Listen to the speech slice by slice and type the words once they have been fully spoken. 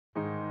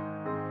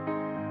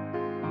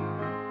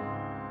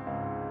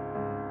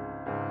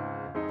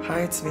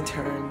Hi, it's me,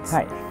 Terrence.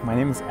 Hi, my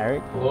name is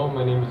Eric. Hello,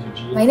 my name is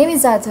Eugene. My name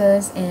is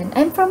Zatos and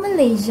I'm from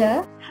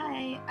Malaysia.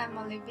 Hi, I'm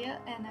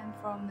Olivia and I'm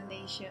from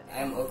Malaysia.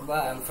 I'm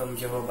Okba, I'm from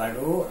Johor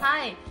Bahru.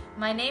 Hi,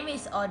 my name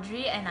is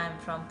Audrey and I'm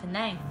from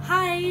Penang.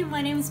 Hi,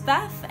 my name is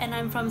Beth and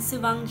I'm from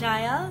Subang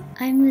Jaya.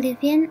 I'm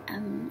Livian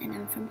and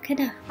I'm from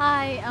Kedah.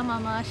 Hi, I'm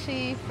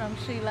Amashi from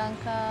Sri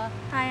Lanka.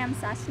 Hi, I'm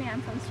Sashni,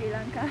 I'm from Sri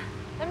Lanka.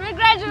 And we're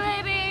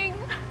graduating!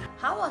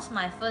 How was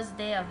my first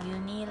day of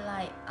uni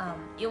like?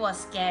 It was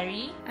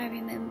scary. I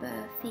remember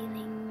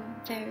feeling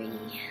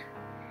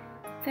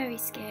very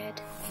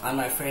scared. On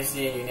my first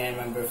day in uni, I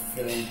remember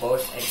feeling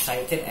both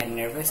excited and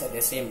nervous at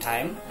the same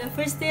time. The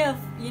first day of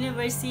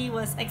university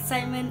was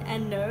excitement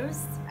and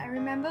nerves. I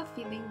remember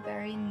feeling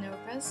very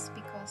nervous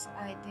because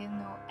I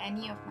didn't know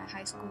any of my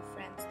high school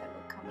friends that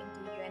were coming to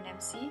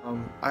UNMC.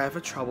 I have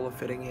a trouble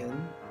fitting in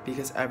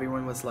because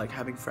everyone was like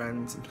having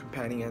friends and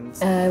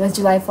companions. It was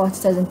July 4th,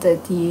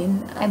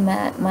 2013. I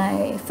met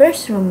my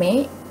first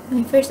roommate,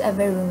 my first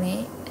ever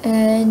roommate,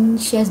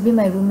 and she has been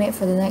my roommate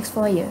for the next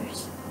 4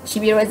 years.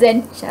 Shibi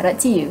Rosen, shout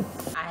out to you.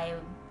 I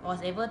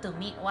was able to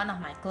meet one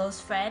of my close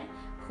friends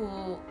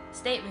who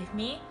stayed with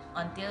me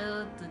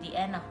until to the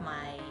end of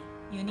my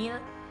uni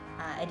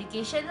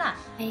education lah.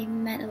 I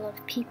met a lot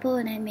of people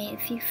and I made a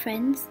few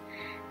friends,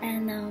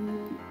 and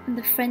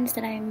the friends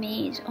that I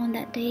made on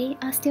that day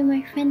are still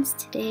my friends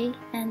today,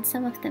 and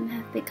some of them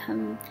have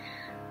become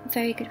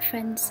very good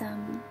friends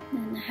and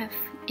have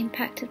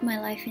impacted my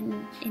life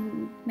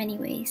in many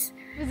ways.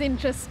 It was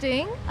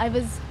interesting. I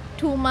was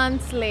 2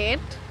 months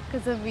late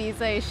because of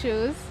visa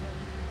issues.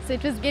 So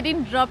it was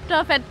getting dropped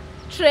off at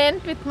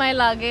Trent with my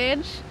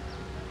luggage,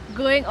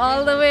 going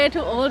all the way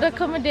to old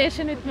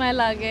accommodation with my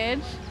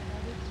luggage,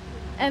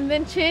 and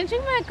then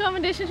changing my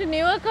accommodation to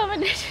new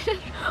accommodation,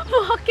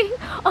 walking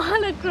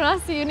all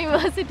across the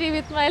university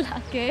with my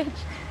luggage.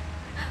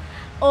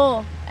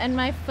 Oh, and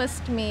my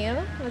first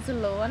meal was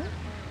alone,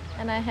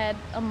 and I had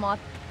a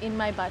moth in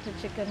my butter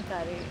chicken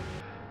curry.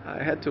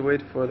 I had to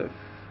wait for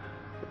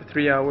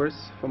 3 hours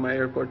for my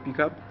airport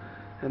pickup,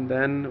 and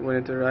then when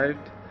it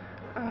arrived,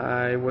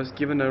 I was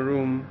given a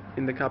room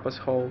in the campus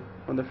hall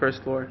on the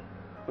first floor,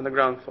 on the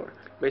ground floor.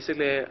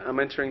 Basically, I'm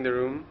entering the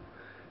room,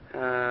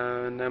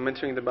 and I'm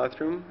entering the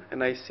bathroom,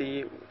 and I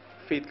see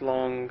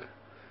feet-long,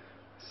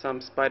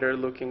 some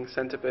spider-looking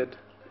centipede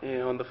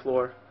on the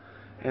floor.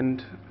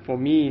 And for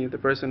me, the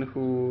person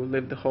who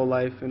lived the whole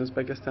life in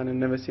Uzbekistan and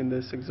never seen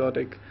this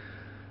exotic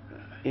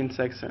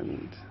insects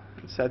and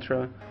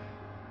etc.,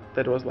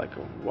 that was like,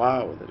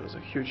 wow, that was a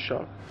huge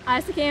shock. I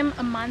also came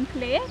a month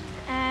late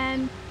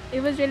and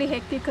it was really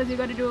hectic because we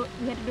had to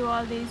do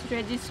all these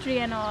registry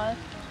and all.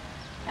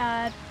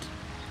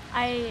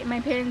 My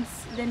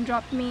parents then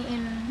dropped me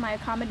in my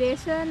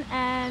accommodation,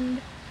 and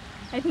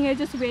I think I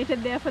just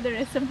waited there for the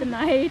rest of the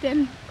night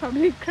and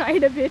probably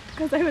cried a bit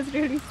because I was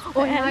really sad.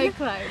 Oh yeah, I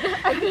cried.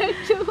 I cried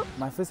too.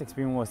 My first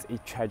experience was a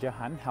treasure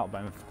hunt held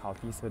by my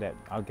faculty so that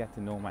I'll get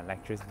to know my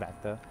lecturers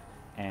better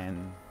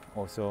and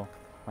also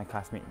my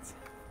classmates.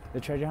 The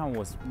treasure hunt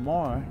was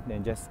more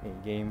than just a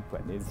game,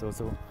 but it's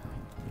also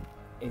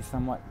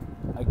somewhat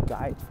a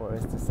guide for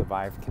us to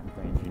survive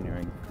chemical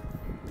engineering.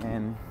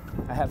 And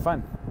I had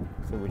fun,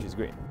 so which is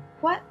great.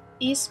 What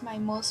is my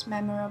most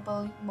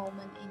memorable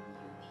moment in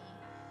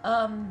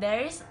uni? There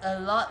is a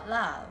lot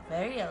lah,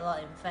 a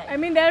lot in fact. I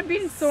mean, there have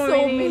been so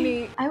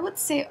many. I would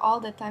say all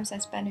the times I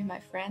spent with my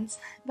friends,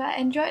 but I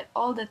enjoyed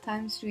all the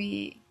times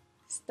we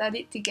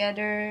studied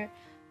together,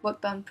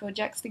 worked on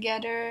projects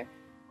together,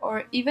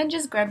 or even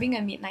just grabbing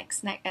a midnight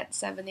snack at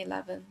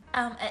 7-Eleven.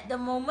 At the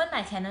moment,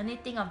 I can only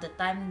think of the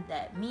time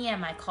that me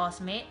and my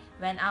coursemate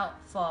went out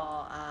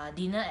for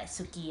dinner at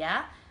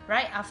Sukiya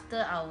right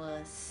after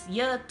our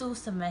year 2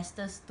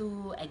 semesters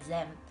 2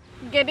 exam.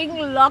 Getting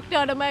locked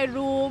out of my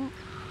room,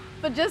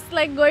 but just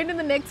like going to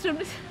the next room.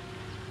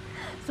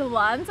 So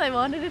once I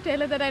wanted to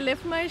tell her that I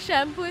left my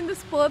shampoo in the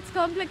sports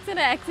complex and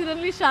I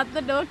accidentally shut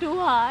the door too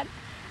hard,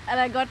 and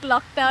I got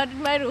locked out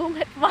in my room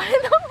at 1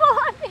 in the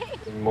morning.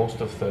 In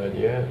most of third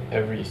year,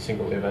 every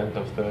single event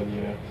of third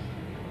year,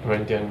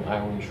 Perhentian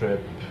Island trip,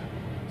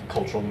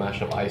 cultural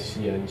mash of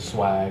IC and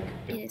swag.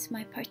 It is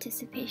my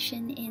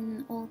participation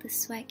in all the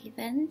swag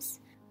events.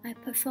 I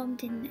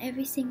performed in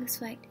every single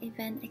swag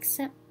event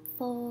except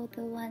for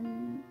the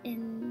one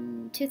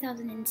in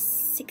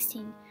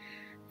 2016,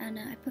 and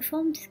I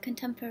performed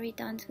contemporary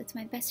dance with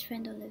my best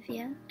friend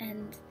Olivia,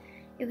 and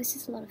it was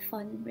just a lot of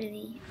fun,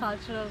 really.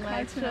 Cultural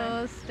night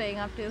shows, staying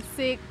up till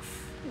 6.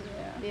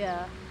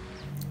 Yeah.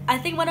 I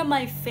think one of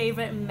my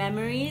favorite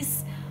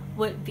memories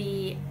would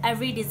be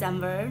every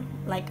December,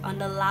 like on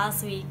the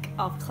last week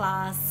of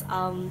class,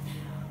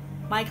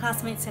 my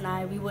classmates and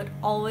I, we would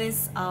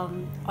always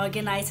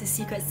organize a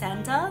secret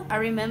Santa. I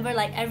remember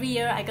like every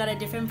year I got a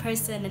different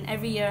person, and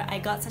every year I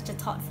got such a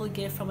thoughtful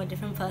gift from a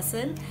different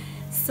person.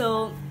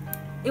 So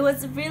it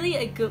was really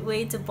a good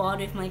way to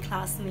bond with my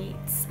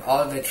classmates.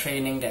 All the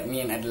training that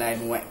me and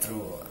Adeline went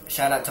through,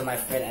 shout out to my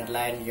friend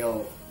Adeline,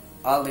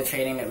 all the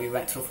training that we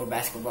went through for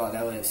basketball,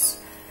 that was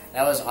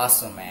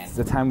awesome, man. It's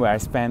the time where I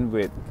spent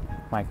with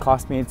my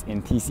classmates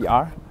in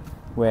TCR,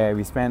 where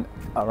we spent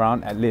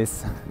around at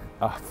least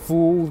a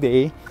full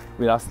day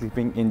without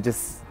sleeping in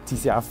just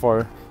TCR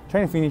for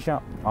trying to finish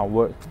up our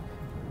work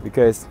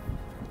because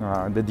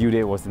the due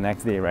date was the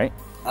next day, right?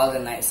 All the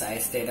nights I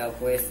stayed up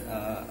with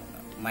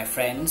my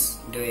friends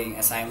doing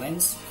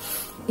assignments.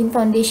 In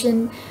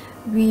foundation,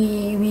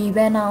 we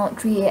went out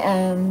 3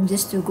 a.m.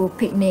 just to go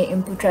picnic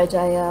in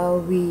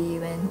Putrajaya. We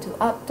went to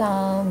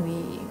Uptown.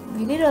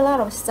 We did a lot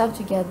of stuff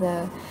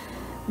together.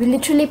 We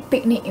literally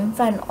picnic in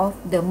front of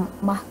the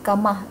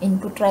Mahkamah in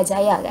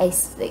Putrajaya,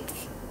 guys. Like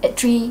at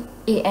 3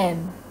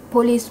 a.m.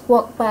 Police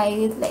walk by,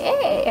 like,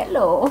 hey,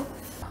 hello.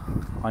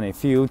 On a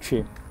field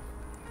trip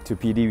to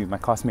PD with my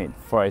classmate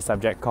for a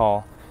subject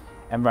called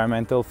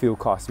environmental field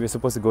costs. We were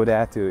supposed to go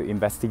there to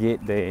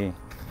investigate the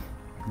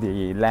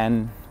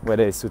land,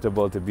 whether it's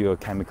suitable to build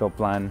a chemical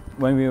plant.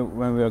 When we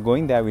were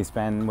going there, we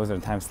spent most of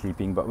the time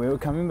sleeping, but when we were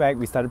coming back,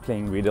 we started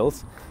playing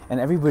riddles, and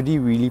everybody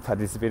really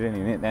participated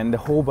in it, and the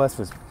whole bus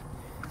was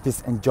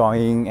just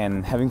enjoying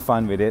and having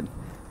fun with it.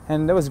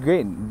 And that was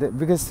great,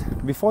 because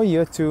before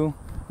year 2,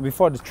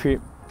 before the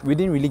trip, we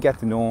didn't really get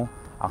to know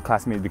our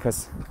classmates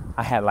because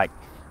I had like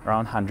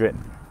around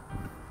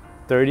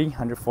 130,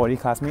 140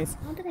 classmates.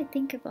 Now that I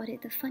think about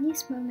it, the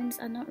funniest moments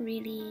are not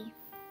really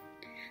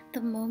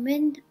the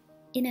moment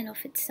in and of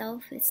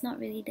itself. It's not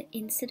really the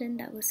incident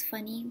that was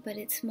funny, but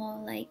it's more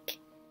like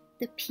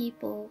the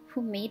people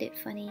who made it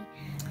funny.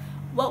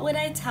 What would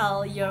I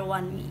tell year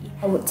 1 me?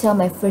 I would tell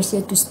my first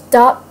year to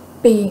stop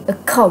being a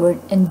coward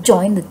and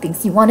join the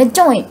things you want to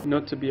join.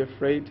 Not to be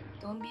afraid.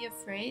 Don't be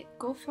afraid,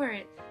 go for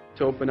it.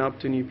 To open up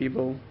to new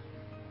people.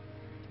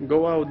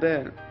 Go out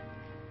there.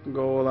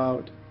 Go all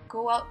out.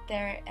 Go out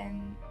there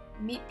and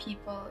meet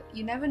people.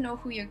 You never know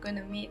who you're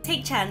gonna meet.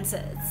 Take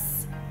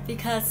chances,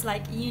 because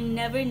like you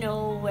never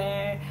know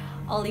where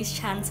all these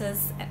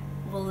chances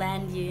will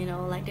land you, you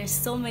know, like there's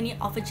so many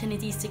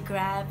opportunities to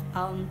grab,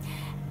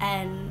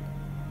 and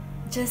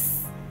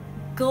just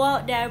go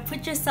out there,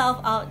 put yourself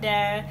out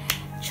there.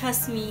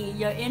 Trust me,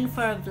 you're in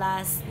for a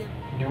blast.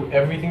 Do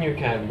everything you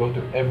can, go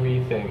to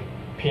everything.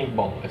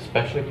 Paintball,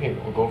 especially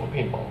paintball, go for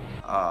paintball.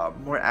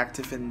 More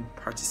active in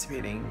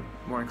participating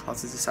more in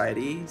class and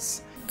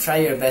societies. Try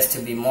your best to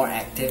be more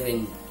active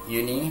in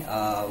uni.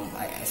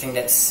 I think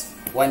that's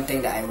one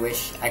thing that I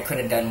wish I could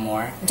have done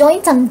more.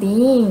 Join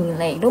something,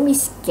 like don't be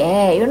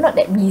scared, you're not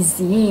that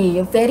busy,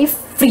 you're very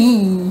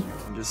free.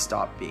 Just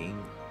stop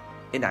being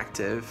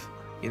inactive,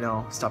 you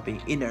know, stop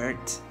being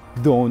inert.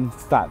 Don't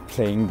start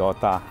playing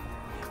Dota.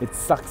 It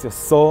sucks your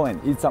soul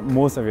and eats up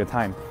most of your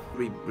time.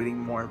 Reading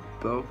more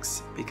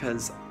books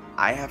because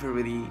I have a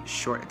really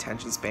short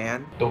attention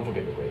span. Don't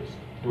forget your grades.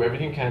 Do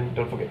everything you can,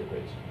 don't forget your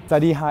grades.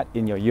 Study hard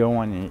in your year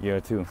 1 and year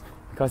 2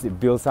 because it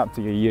builds up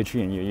to your year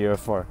 3 and your year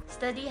 4.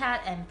 Study hard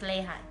and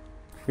play hard.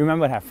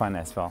 Remember to have fun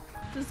as well.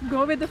 Just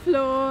go with the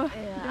flow.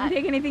 Yeah, Don't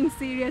take anything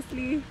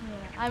seriously. Yeah,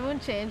 I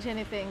won't change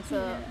anything,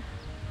 so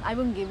I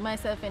won't give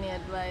myself any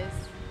advice.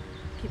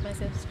 Keep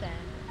myself strong.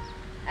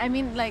 I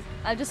mean, like,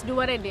 I'll just do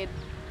what I did.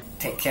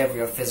 Take care of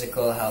your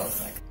physical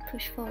health.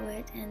 Push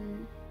forward,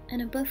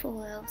 and above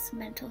all else,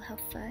 mental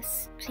health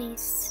first.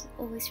 Please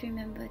always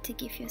remember to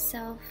give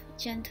yourself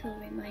gentle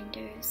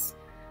reminders.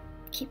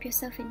 Keep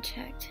yourself in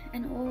check,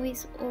 and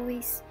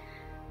always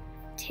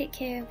take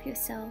care of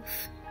yourself.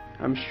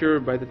 I'm sure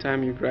by the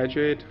time you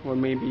graduate, or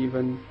maybe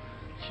even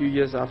a few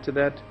years after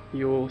that,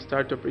 you'll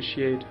start to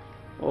appreciate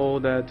all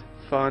that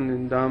fun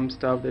and dumb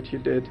stuff that you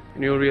did,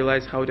 and you'll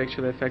realize how it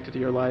actually affected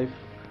your life,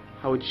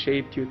 how it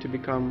shaped you to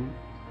become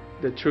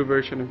the true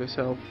version of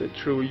yourself, the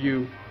true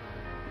you.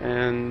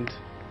 And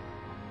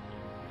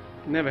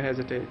never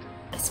hesitate.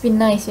 It's been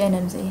nice,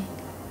 UNMC.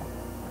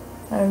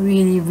 I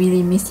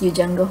really miss you,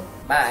 Jungle.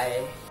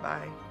 Bye.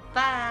 Bye.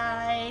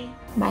 Bye.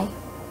 Bye.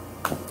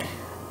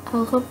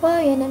 Au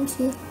revoir,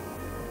 UNMC.